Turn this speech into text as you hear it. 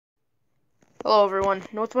Hello everyone,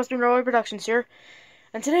 Northwestern Railway Productions here,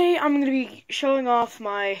 and today I'm going to be showing off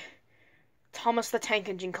my Thomas the Tank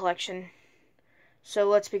Engine collection. So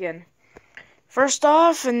let's begin. First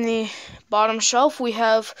off, in the bottom shelf we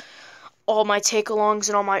have all my take-alongs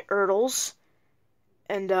and all my Ertls,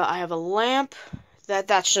 and I have a lamp,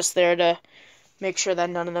 that's just there to make sure that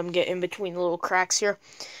none of them get in between the little cracks here.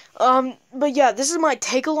 But yeah, this is my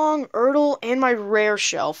take-along, Ertl, and my rare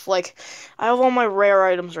shelf. Like, I have all my rare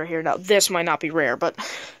items right here. Now, this might not be rare, but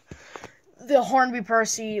the Hornby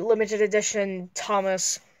Percy limited edition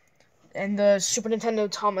Thomas and the Super Nintendo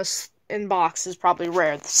Thomas in box is probably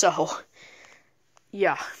rare, so,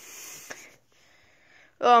 yeah.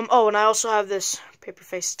 Oh, and I also have this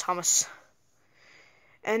paper-faced Thomas.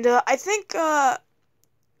 And, I think the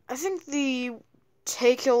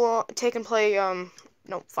take along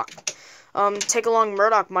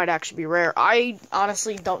Murdoch might actually be rare. I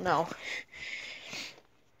honestly don't know.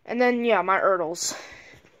 And then, yeah, my Ertls.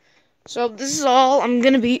 So, this is all I'm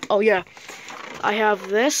gonna be... Oh, yeah. I have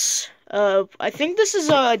this. I think this is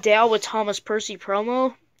a Dale with Thomas Percy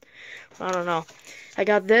promo. I don't know. I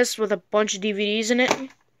got this with a bunch of DVDs in it.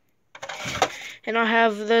 And I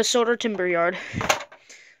have the Soder Timber Yard.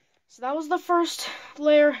 So that was the first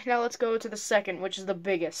layer. Now let's go to the second, which is the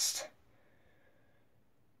biggest.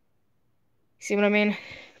 See what I mean?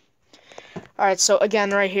 Alright, so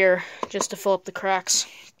again, right here, just to fill up the cracks.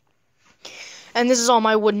 And this is all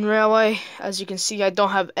my wooden railway. As you can see, I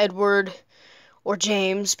don't have Edward or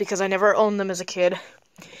James because I never owned them as a kid.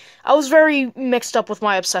 I was very mixed up with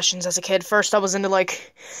my obsessions as a kid. First, I was into,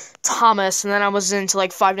 like, Thomas, and then I was into,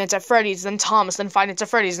 like, Five Nights at Freddy's, then Thomas, then Five Nights at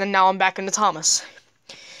Freddy's, then now I'm back into Thomas.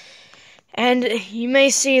 And you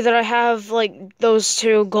may see that I have, like, those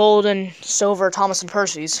two gold and silver Thomas and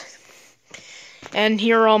Percy's. And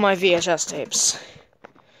here are all my VHS tapes.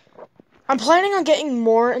 I'm planning on getting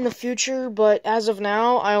more in the future, but as of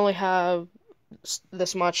now, I only have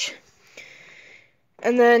this much.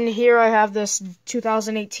 And then here I have this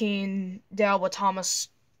 2018 Dale with Thomas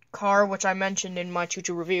car, which I mentioned in my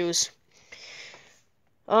choo-choo reviews.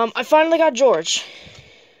 I finally got George.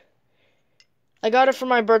 I got it for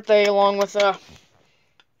my birthday along with the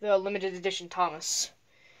limited edition Thomas.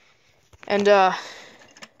 And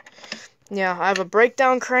yeah, I have a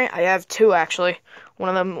breakdown crane. I have two actually.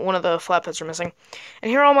 One of the flatbeds are missing. And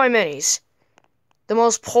here are all my minis. The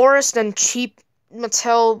most poorest and cheap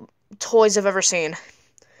Mattel toys I've ever seen.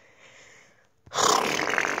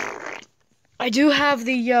 I do have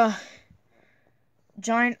the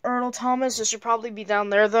giant Ertl Thomas. This should probably be down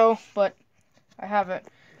there though, but I have it.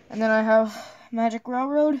 And then I have Magic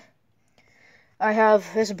Railroad. I have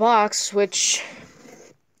this box, which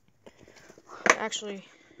actually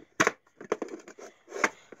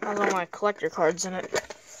has all my collector cards in it.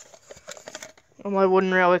 All my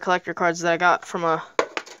wooden railway collector cards that I got from a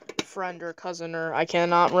friend or cousin, or I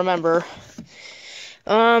cannot remember.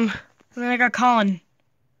 And then I got Colin.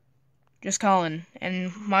 Just Colin.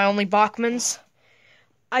 And my only Bachmans.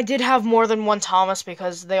 I did have more than one Thomas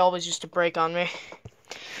because they always used to break on me.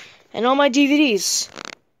 And all my DVDs.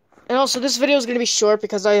 And also, this video is going to be short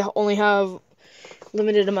because I only have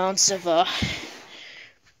limited amounts of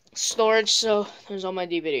storage, so there's all my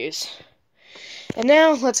DVDs. And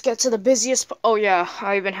now, let's get to the busiest... Oh yeah,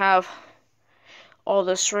 I even have all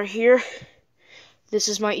this right here. This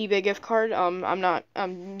is my eBay gift card.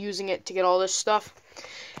 I'm using it to get all this stuff.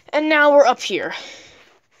 And now we're up here.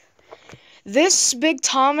 This big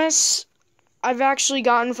Thomas, I've actually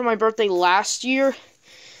gotten for my birthday last year.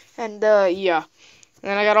 And, yeah. And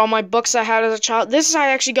then I got all my books I had as a child. This I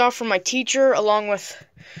actually got from my teacher, along with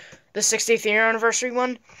the 60th year anniversary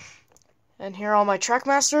one. And here are all my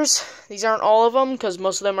Trackmasters. These aren't all of them, because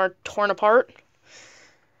most of them are torn apart.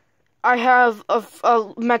 I have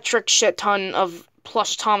a metric shit ton of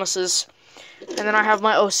plush Thomases. And then I have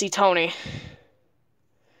my OC Tony.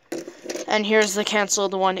 And here's the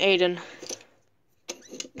canceled one, Aiden.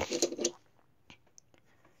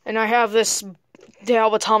 And I have this Dale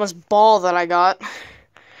with Thomas ball that I got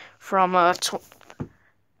from,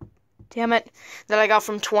 damn it, that I got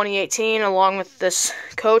from 2018, along with this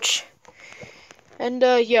coach. And,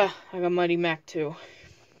 yeah, I got Mighty Mac, too.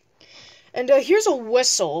 And, here's a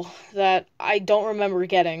whistle that I don't remember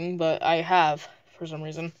getting, but I have, for some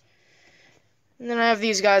reason. And then I have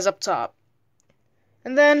these guys up top.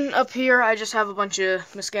 And then, up here, I just have a bunch of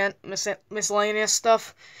miscellaneous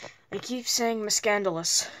stuff. I keep saying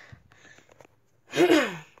miscandalous.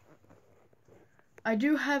 I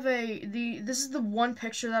do have this is the one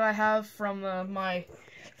picture that I have from, my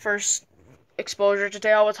first exposure to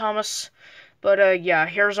Dale with Thomas. But, yeah,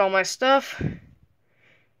 here's all my stuff.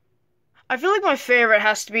 I feel like my favorite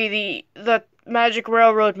has to be the Magic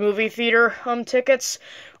Railroad movie theater tickets,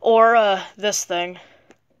 or this thing.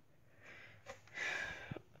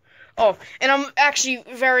 Oh, and I'm actually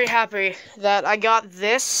very happy that I got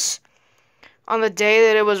this on the day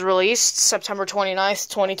that it was released, September 29th,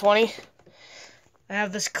 2020. I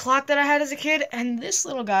have this clock that I had as a kid, and this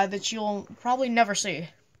little guy that you'll probably never see. And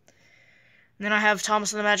then I have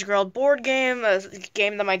Thomas and the Magic Railroad board game, a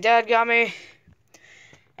game that my dad got me,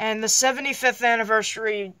 and the 75th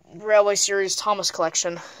anniversary Railway Series Thomas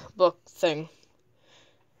Collection book thing.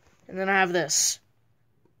 And then I have this.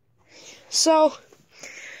 So,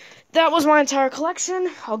 that was my entire collection.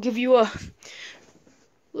 I'll give you a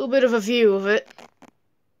little bit of a view of it.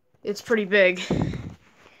 It's pretty big.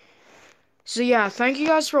 So yeah, thank you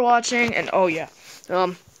guys for watching, and oh yeah,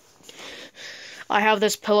 I have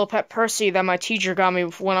this Pillow Pet Percy that my teacher got me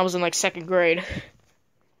when I was in like 2nd grade.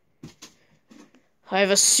 I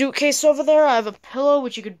have a suitcase over there. I have a pillow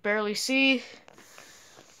which you could barely see.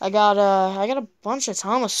 I got a bunch of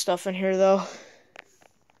Thomas stuff in here though.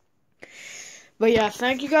 But yeah,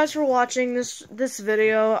 thank you guys for watching this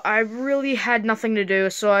video. I really had nothing to do,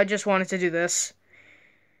 so I just wanted to do this.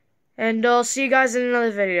 And I'll see you guys in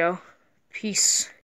another video. Peace.